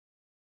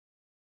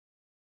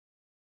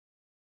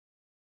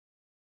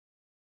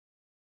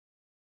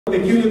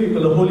Peculiar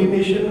people, a holy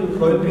nation, a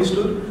royal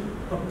priesthood,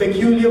 a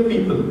peculiar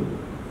people.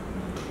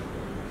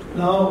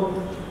 Now,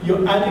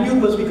 your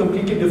attitude must be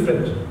completely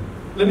different.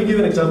 Let me give you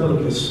an example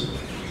of this.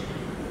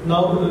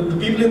 Now, the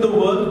people in the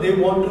world, they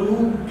want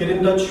to get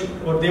in touch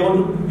or they want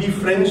to be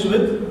friends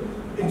with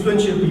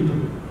influential people.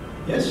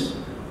 Yes?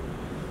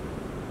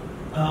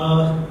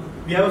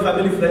 We have a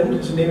family friend,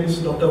 his name is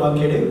Dr.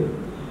 Wankede.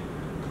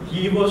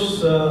 He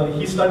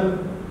started,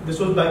 this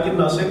was back in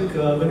Nasik,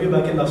 when we were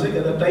back in Nasik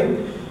at that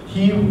time.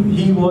 He came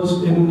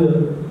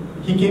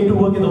to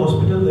work in the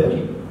hospital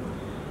there.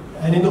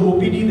 And in the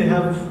OPD, they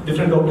have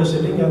different doctors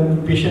sitting,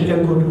 and patient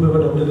can go to whoever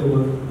doctor they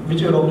want,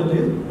 whichever doctor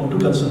they want to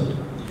consult.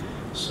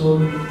 So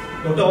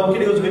Dr.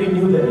 Wankede was very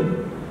new there,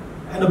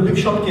 and a big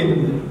shot came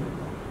in there.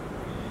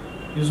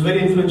 He was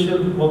very influential,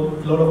 a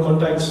lot of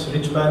contacts,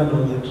 rich man and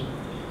all that,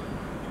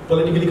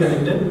 politically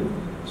connected.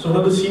 So one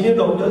of the senior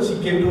doctors, he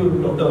came to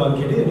Dr.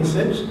 Wankede and he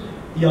said,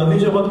 "ये आदमी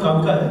जो बहुत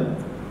काम का है,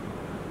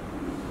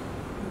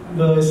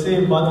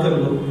 इससे बात कर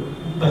लो,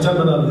 पहचान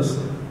बना लो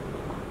इससे."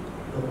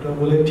 Doctor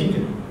बोले ठीक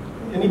है.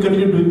 And he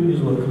continued doing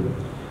his work.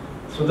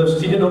 So the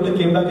senior doctor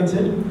came back and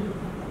said,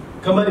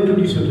 "Come and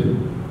introduce you to him.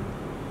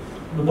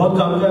 वो बहुत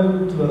काम का है,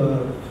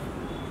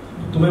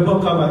 तुम्हें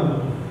बहुत काम आएगा."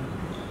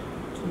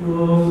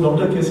 वो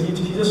doctor he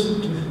just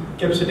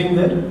kept sitting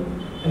there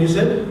and he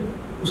said,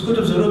 "उसको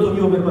जब जरूरत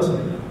होगी वो मेरे पास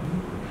आएगा."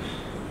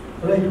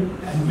 Right?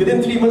 And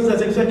within 3 months,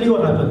 that's exactly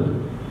what happened.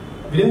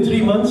 Within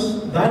 3 months,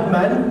 that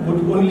man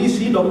would only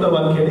see Dr.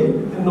 Wankede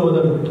and no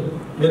other doctor.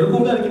 मैं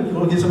रुकूंगा लेकिन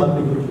वो किसी बात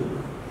नहीं करूँगा.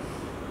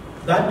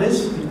 That is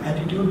the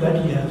attitude that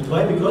he has.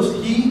 Why? Because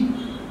he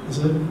is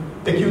a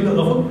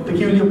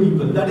peculiar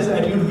people. That is the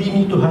attitude we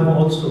need to have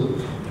also.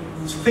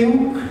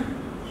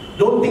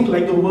 Don't think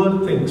like the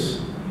world thinks.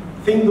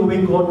 Think the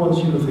way God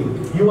wants you to think.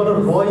 You are a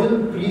royal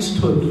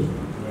priesthood.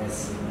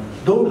 Yes.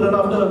 Don't run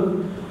after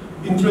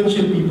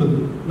influential people.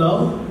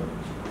 Now,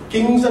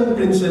 kings and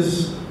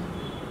princes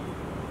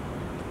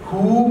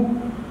who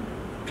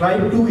try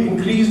to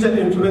increase their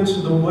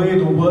influence the way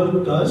the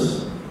world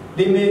does,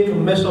 they make a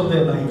mess of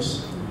their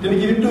lives. Let me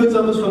give you 2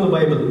 examples from the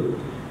Bible.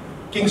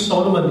 King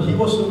Solomon, he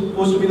was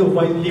supposed to be the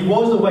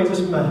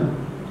wisest man.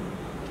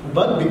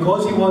 But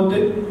because he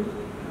wanted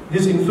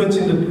his influence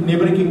in the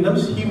neighboring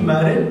kingdoms, he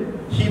married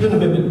heathen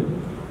women.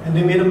 And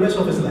they made a mess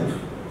of his life.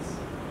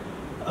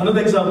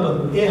 Another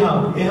example,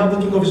 Ahab, the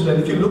king of Israel.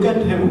 If you look at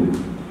him,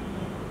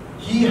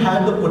 he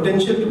had the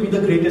potential to be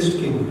the greatest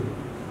king.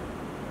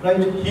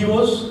 Right? He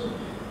was,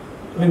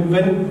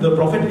 when the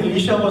prophet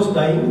Elisha was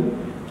dying,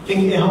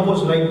 King Ahab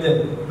was right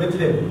there with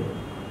him.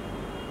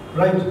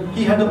 Right?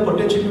 He had the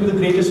potential to be the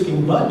greatest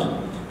king, but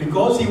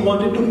because he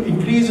wanted to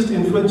increase his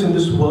influence in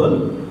this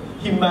world,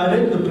 he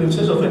married the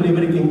princess of a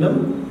neighboring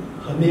kingdom.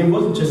 Her name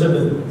was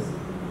Jezebel.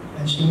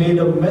 And she made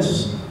a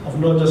mess of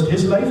not just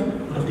his life,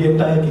 but of the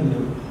entire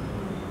kingdom.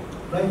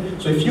 Right?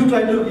 So if you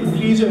try to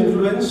increase your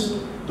influence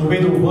the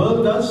way the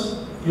world does,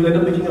 you'll end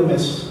up making a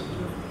mess.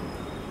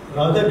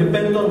 Rather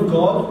depend on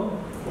God,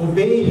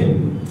 obey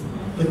Him.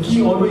 The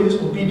key always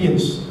is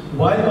obedience.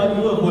 Why are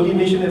you a holy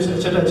nation,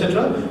 etc.,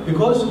 etc.?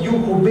 Because you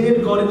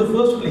obeyed God in the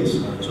first place.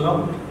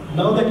 So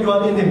now that you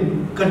are in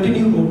Him,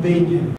 continue obeying Him.